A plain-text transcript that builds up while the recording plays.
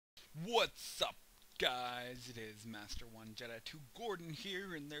What's up, guys? It is Master One Jedi 2 Gordon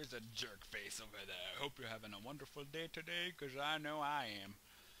here, and there's a jerk face over there. Hope you're having a wonderful day today, 'cause I know I am.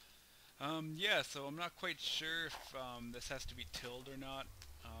 Yeah, so I'm not quite sure if this has to be tilled or not.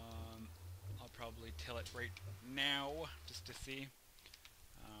 I'll probably till it right now, just to see.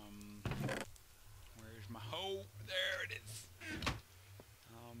 Um, where's my hoe? There it is.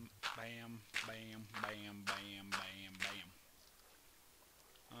 Bam, bam, bam, bam, bam, bam.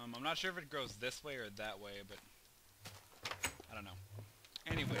 I'm not sure if it grows this way or that way, but I don't know.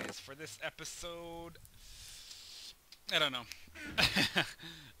 Anyways, for this episode, I don't know.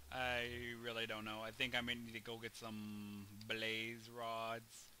 I really don't know. I think I may need to go get some blaze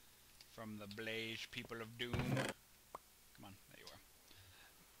rods from the Blaze People of Doom. Come on, there you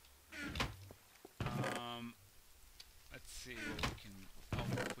are. Let's see what we can. Oh,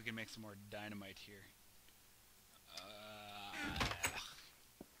 we can make some more dynamite here.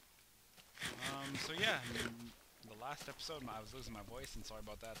 So yeah, the last episode I was losing my voice, and sorry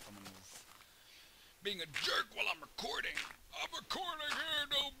about that. Someone was being a jerk while I'm recording. I'm recording here,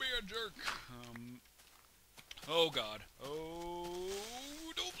 don't be a jerk. Oh god. Oh,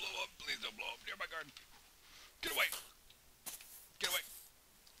 don't blow up. Please don't blow up near my garden. Get away. Get away.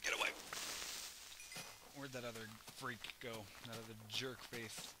 Get away. Where'd that other freak go? That other jerk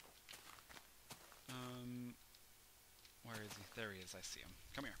face. Where is he? There he is. I see him.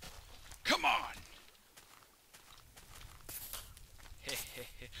 Come here. Come on!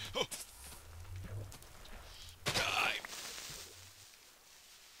 Hehehe. Oh! Die!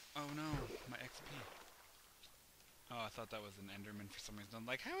 Oh no, my XP. Oh, I thought that was an Enderman for some reason. I'm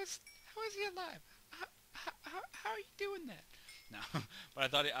like, how is he alive? How are you doing that? No,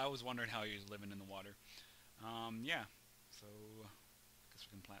 but I was wondering how he was living in the water. Yeah. So, guess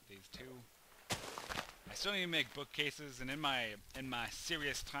we can plant these too. I still need to make bookcases, and in my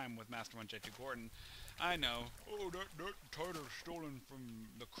serious time with Master One J2 Gordon, I know. Oh, that title's stolen from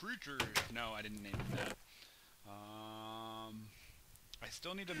the creatures. No, I didn't name that. I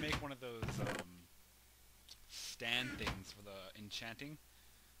still need to make one of those stand things for the enchanting.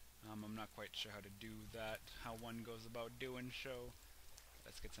 I'm not quite sure how to do that, how one goes about doing so.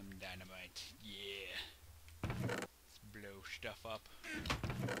 Let's get some dynamite. Yeah. Let's blow stuff up.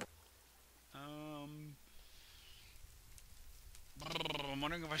 I'm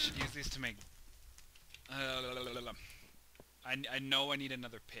wondering if I should use these to make... I know I need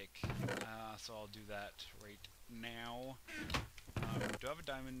another pick, so I'll do that right now. Do I have a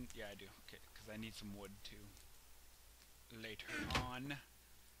diamond? Yeah, I do. Okay, because I need some wood too later on.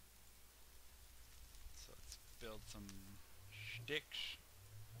 So let's build some sticks.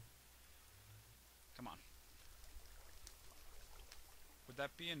 Come on. Would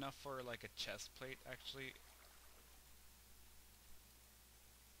that be enough for like a chest plate, actually?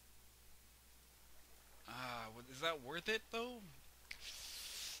 Is that worth it though?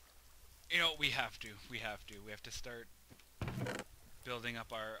 You know, we have to. We have to start building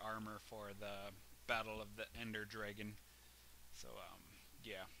up our armor for the Battle of the Ender Dragon. So,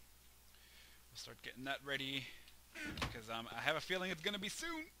 yeah. We'll start getting that ready. Because I have a feeling it's going to be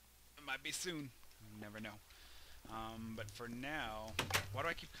soon. It might be soon. You never know. But for now... Why do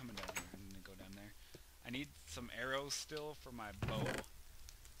I keep coming down here? I'm going to go down there. I need some arrows still for my bow.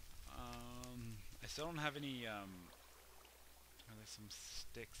 I still don't have any... Are there some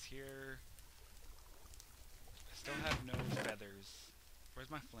sticks here? I still have no feathers. Where's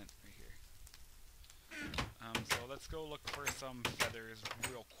my flint? Right here. So let's go look for some feathers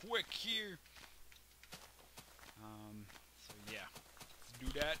real quick here. So yeah, let's do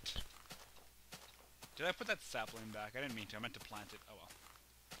that. Did I put that sapling back? I didn't mean to. I meant to plant it. Oh well.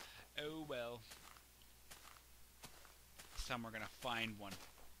 Oh well. This time we're gonna find one.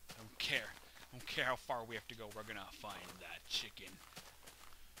 I don't care. I don't care how far we have to go. We're gonna find that chicken.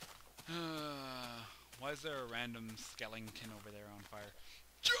 Why is there a random skeleton over there on fire?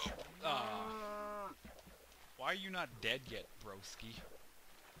 Jump! Why are you not dead yet, broski?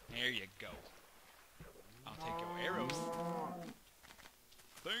 There you go. I'll take your arrows.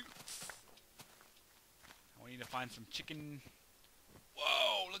 Thanks. We need to find some chicken.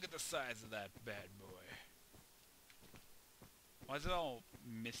 Whoa! Look at the size of that bad boy. Why is it all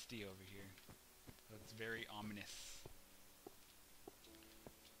misty over here? That's very ominous.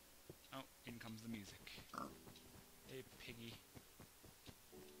 Oh, in comes the music. Hey, piggy.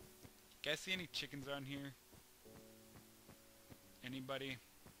 Guys, see any chickens around here? Anybody?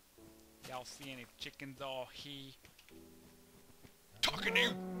 Y'all see any chickens all he? Talking to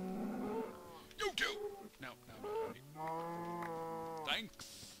you! You too! No.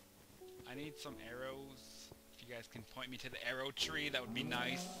 Thanks! I need some arrows. If you guys can point me to the arrow tree, that would be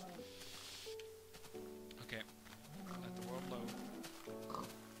nice.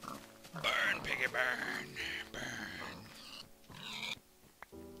 burn, burn.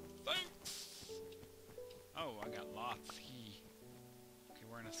 Thanks. Oh, I got lots. Okay,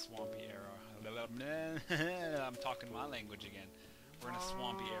 we're in a swampy area. I'm talking my language again. We're in a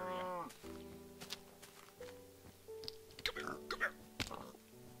swampy area. Come here, come here.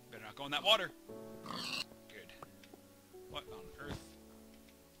 Better not go in that water. Good. What on earth?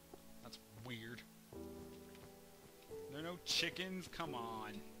 That's weird. There are no chickens? Come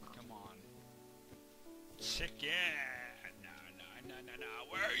on. Come on. Chicken! No.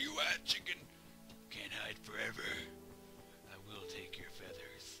 Where are you at, chicken? Can't hide forever. I will take your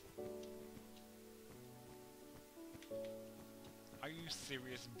feathers. Are you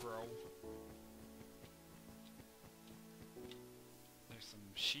serious, bro? There's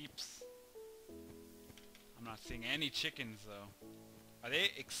some sheeps. I'm not seeing any chickens, though. Are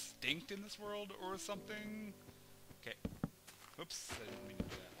they extinct in this world or something? Okay. Oops, I didn't mean to do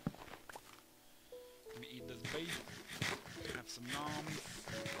that. Let me eat this beef. Have some noms.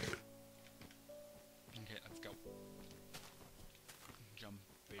 Okay, let's go.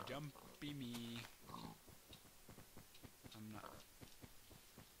 Jumpy me. I'm not...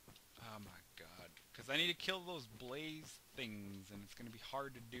 Oh my god. Because I need to kill those blaze things, and it's going to be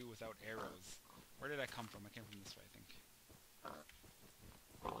hard to do without arrows. Where did I come from? I came from this way, I think.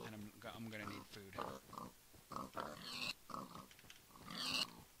 And I'm going to need food.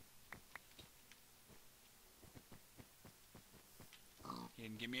 He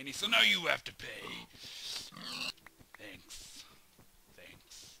didn't give me any, so now you have to pay. Thanks.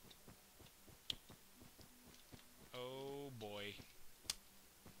 Thanks. Oh boy.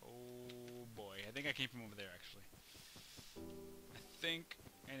 Oh boy. I think I came from over there, actually. I think,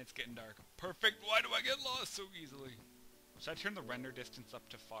 and it's getting dark. Perfect! Why do I get lost so easily? Should I turn the render distance up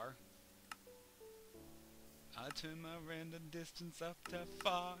to far? I turned my render distance up to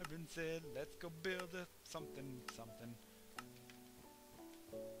far and said, let's go build a something.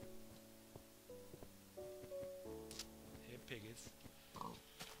 Hey, piggies.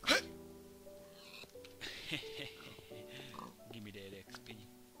 Give me that XP.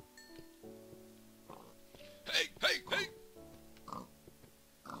 Hey!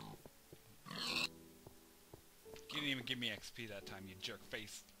 You didn't even give me XP that time, you jerk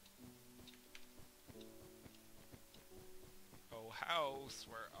face. Oh, house,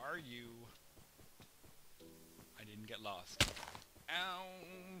 where are you? I didn't get lost. Ow!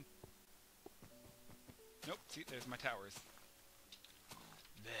 Nope, see, there's my towers.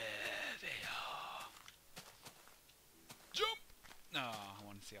 There they are. Jump! No, I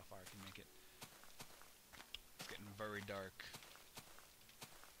want to see how far I can make it. It's getting very dark.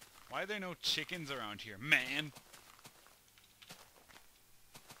 Why are there no chickens around here, man?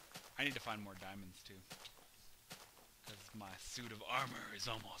 I need to find more diamonds, too. Because my suit of armor is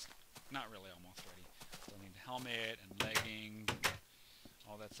almost... Not really almost ready. Still need a helmet and leggings,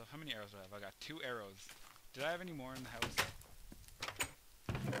 all that stuff. How many arrows do I have? I got 2 arrows. Did I have any more in the house?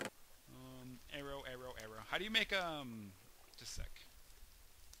 Arrow. How do you make, just a sec.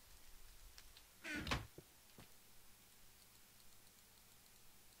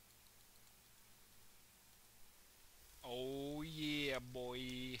 Oh, yeah,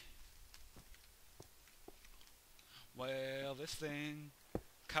 boy. Well, this thing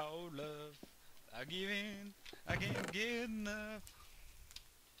called love, I give in, I can't get enough.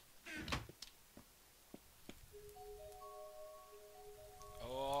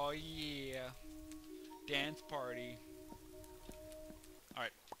 Oh yeah, dance party.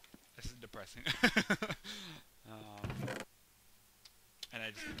 Alright, this is depressing. And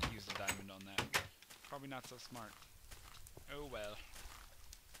I just used a diamond on that. Probably not so smart. Oh well.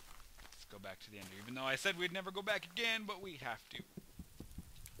 Let's go back to the ender, even though I said we'd never go back again, but we have to.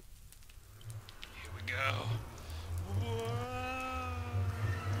 Here we go. Whoa.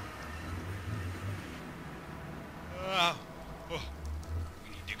 Oh. We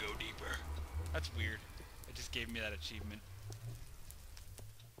need to go deeper. That's weird. It just gave me that achievement.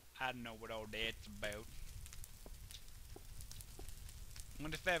 I don't know what all that's about. I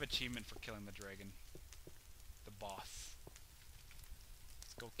wonder if they have achievement for killing the dragon. The boss.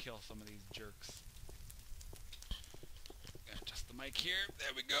 Let's go kill some of these jerks. Gotta adjust the mic here.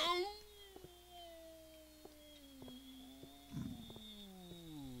 There we go!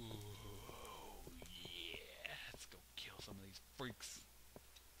 Yeah, let's go kill some of these freaks.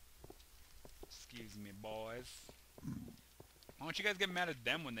 Excuse me, boys. Why don't you guys get mad at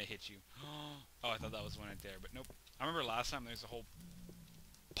them when they hit you? Oh, I thought that was one right there, but nope. I remember last time there was a whole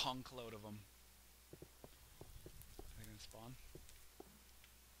punk load of them. Are they gonna spawn?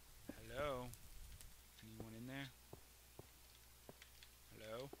 Hello? Anyone in there?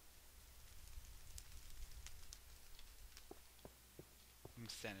 Hello?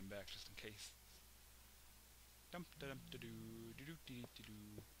 standing back just in case. Dum da dum da doo doo doo dee doo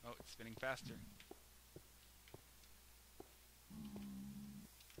doo. Oh, it's spinning faster.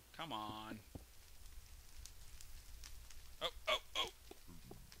 Come on. Oh, oh, oh!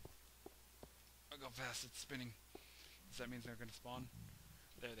 Look how fast it's spinning. Does that mean they're gonna spawn?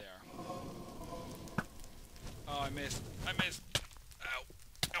 There they are. Oh, I missed. I missed. Ow.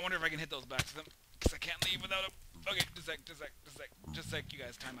 I wonder if I can hit those back to them. Because I can't leave without them. Okay, just a sec, you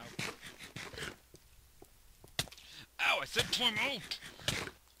guys, time out. Ow, I said time out!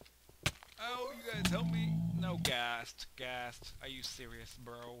 Oh, you guys help me. No, gassed. Are you serious,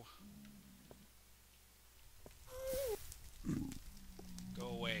 bro? Go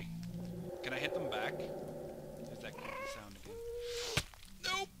away. Can I hit them back? There's that creepy sound again.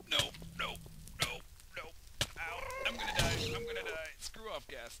 Nope. Ow. I'm gonna die. Screw off,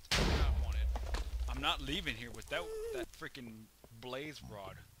 Ghast. I do not want it. I'm not leaving here without that freaking blaze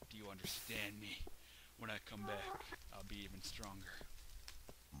rod. Do you understand me? When I come back, I'll be even stronger.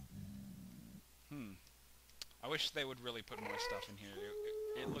 I wish they would really put more stuff in here.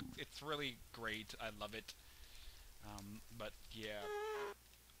 It's really great. I love it. But yeah,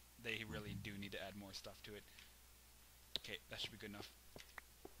 they really do need to add more stuff to it. Okay, that should be good enough.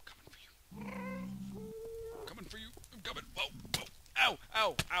 I'm coming for you. I'm coming. Whoa.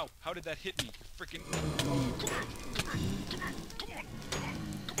 Ow. How did that hit me? Freaking. Come on.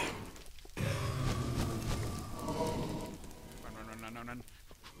 Run.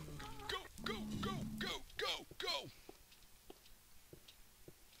 Go.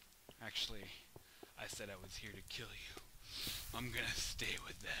 Actually, I said I was here to kill you. I'm gonna stay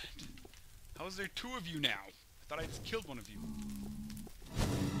with that. How is there two of you now? I thought I just killed one of you.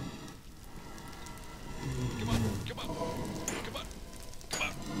 Come on.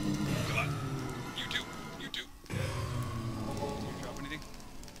 You two. Did you drop anything?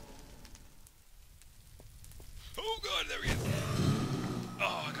 Oh god, there he is.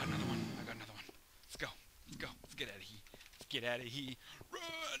 Oh, I got another one. Let's go. Let's get out of here.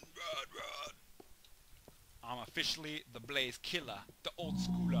 Run. I'm officially the Blaze Killer. The old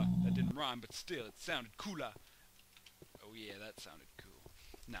schooler. That didn't rhyme, but still, it sounded cooler. Oh yeah, that sounded cool.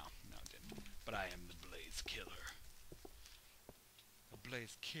 No, it didn't. But I am the Blaze Killer. The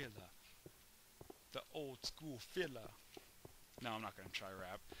Blaze Killer. The old school filler. No, I'm not gonna try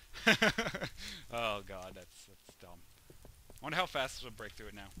rap. Oh god, that's dumb. I wonder how fast it'll break through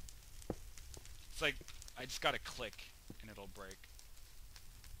it now. It's like, I just gotta click, and it'll break.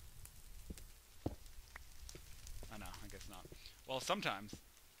 Oh no, I guess not. Well, sometimes.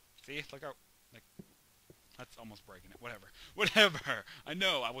 See, look how, like, that's almost breaking it. Whatever! I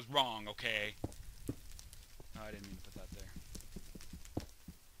know, I was wrong, okay? Oh, I didn't mean to put that there.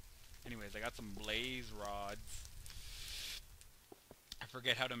 Anyways, I got some blaze rods. I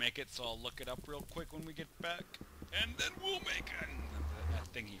forget how to make it, so I'll look it up real quick when we get back. And then we'll make a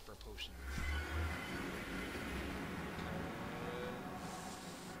thingy for potions.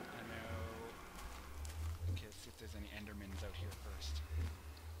 I know. Okay, let's see if there's any endermans out here first.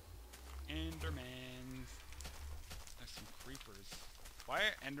 Endermans. There's some creepers. Why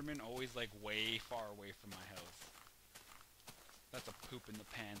are endermen always like way far away from my house? That's a poop in the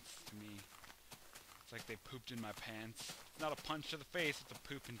pants to me. It's like they pooped in my pants. It's not a punch to the face, it's a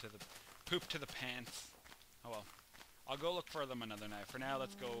poop to the pants. Oh well. I'll go look for them another night. For now,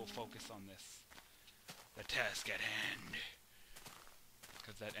 let's go focus on this. The task at hand.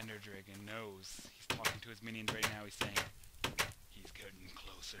 Because that Ender Dragon knows. He's talking to his minions right now. He's saying, he's getting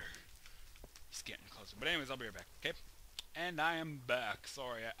closer. He's getting closer. But anyways, I'll be right back, okay? And I am back.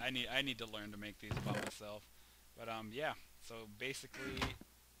 Sorry, I need to learn to make these by myself. But yeah. So basically,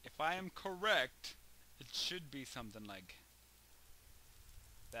 if I am correct, it should be something like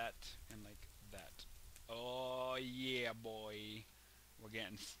that and like that. Oh yeah, boy. We're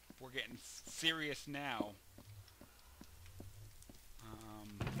getting serious now.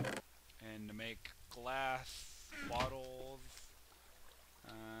 And to make glass bottles,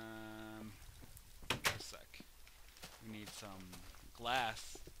 a sec. We need some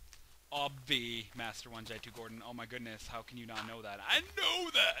glass. Obvi, Master 1J2 Gordon. Oh my goodness, how can you not know that? I know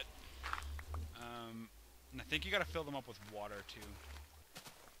that! And I think you gotta fill them up with water too.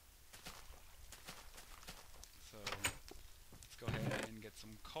 So, let's go ahead and get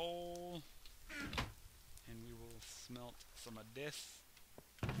some coal. And we will smelt some of this.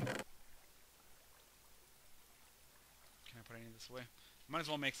 Can I put any of this away? Might as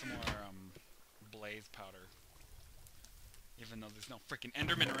well make some more blaze powder. Even though there's no freaking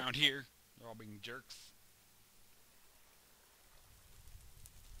endermen around here. They're all being jerks.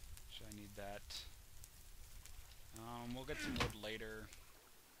 Should I need that? We'll get some wood later.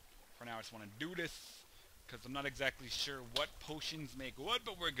 For now, I just want to do this, because I'm not exactly sure what potions make what,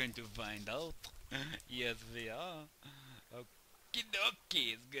 but we're going to find out. Yes, we are. Okie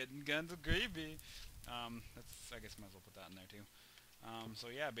dokie, it's getting kind of creepy. I guess might as well put that in there too. So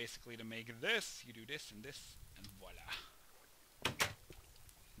yeah, basically to make this, you do this, and voila.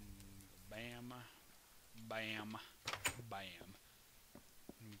 Bam, bam, bam.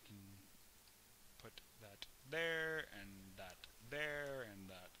 And we can put that there, and that there, and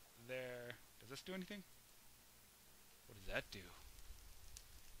that there. Does this do anything? What does that do?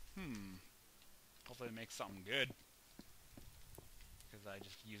 Hopefully it makes something good. Because I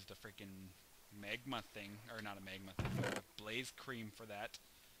just used a freaking magma thing, or not a magma thing, but a blaze cream for that.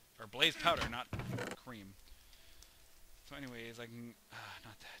 Or blaze powder, not cream. So anyways, I can,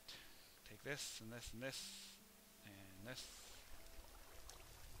 not that. Take this, and this, and this, and this.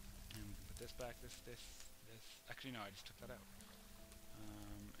 And we can put this back, this. Actually, no, I just took that out.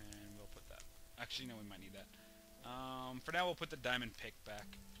 And we'll put that. Actually, no, we might need that. For now, we'll put the diamond pick back.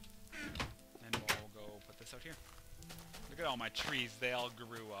 And we'll go put this out here. Look at all my trees, they all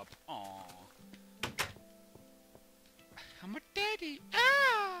grew up. Aww. I'm a daddy.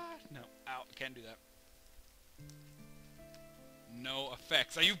 Ah! No, ow, can't do that. No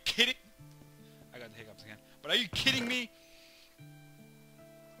effects. Are you kidding? I got the hiccups again. But are you kidding me?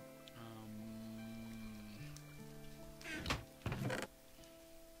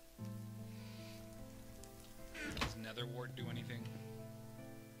 Does Nether Wart do anything?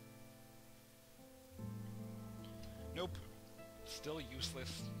 Nope. Still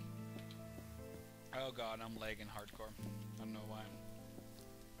useless. Oh god, I'm lagging hardcore. I don't know why.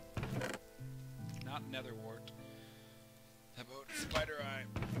 Not Nether Wart. How about Spider Eye?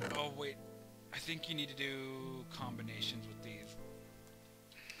 Oh wait. I think you need to do combinations with these.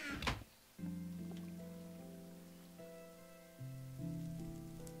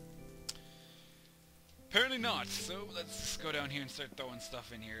 Apparently not, so let's just go down here and start throwing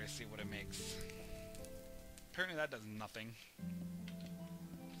stuff in here to see what it makes. Apparently that does nothing.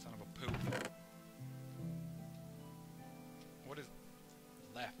 Son of a poop. What is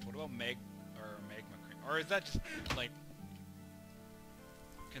left? What about magma cream? Or is that just, like...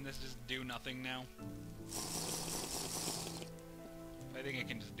 Can this just do nothing now? I think it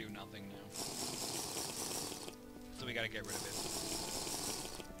can just do nothing now. So we gotta get rid of it.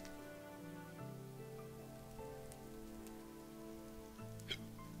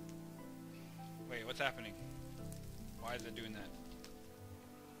 Wait, what's happening? Why is it doing that?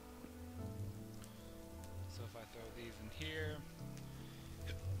 So if I throw these in here...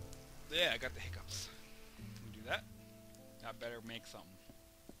 Yeah, I got the hiccups. Do that. That better make something.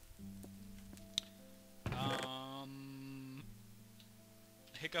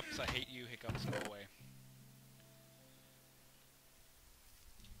 Hiccups, I hate you. Hiccups, go away.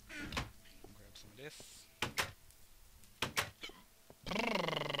 Grab some of this.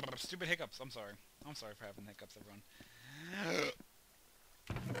 Stupid hiccups, I'm sorry. I'm sorry for having hiccups, everyone.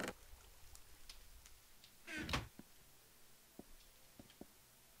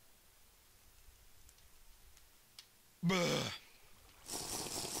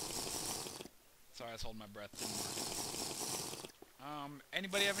 Sorry, I was holding my breath.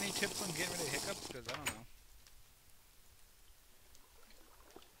 Anybody have any tips on getting rid of hiccups? Because I don't know.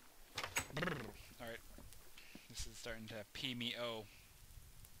 Alright. This is starting to pee me oh.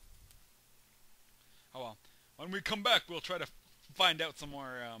 Oh well. When we come back, we'll try to find out some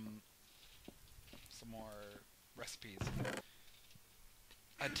more recipes.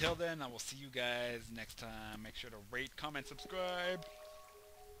 Until then, I will see you guys next time. Make sure to rate, comment, subscribe.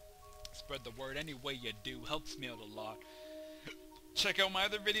 Spread the word any way you do. Helps me out a lot. Check out my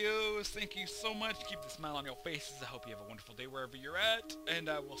other videos. Thank you so much. Keep the smile on your faces. I hope you have a wonderful day wherever you're at. And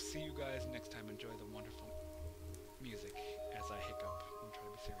I will see you guys next time. Enjoy the wonderful music as I hiccup. I'm trying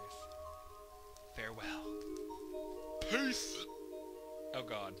to be serious. Farewell. Peace. Oh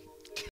god.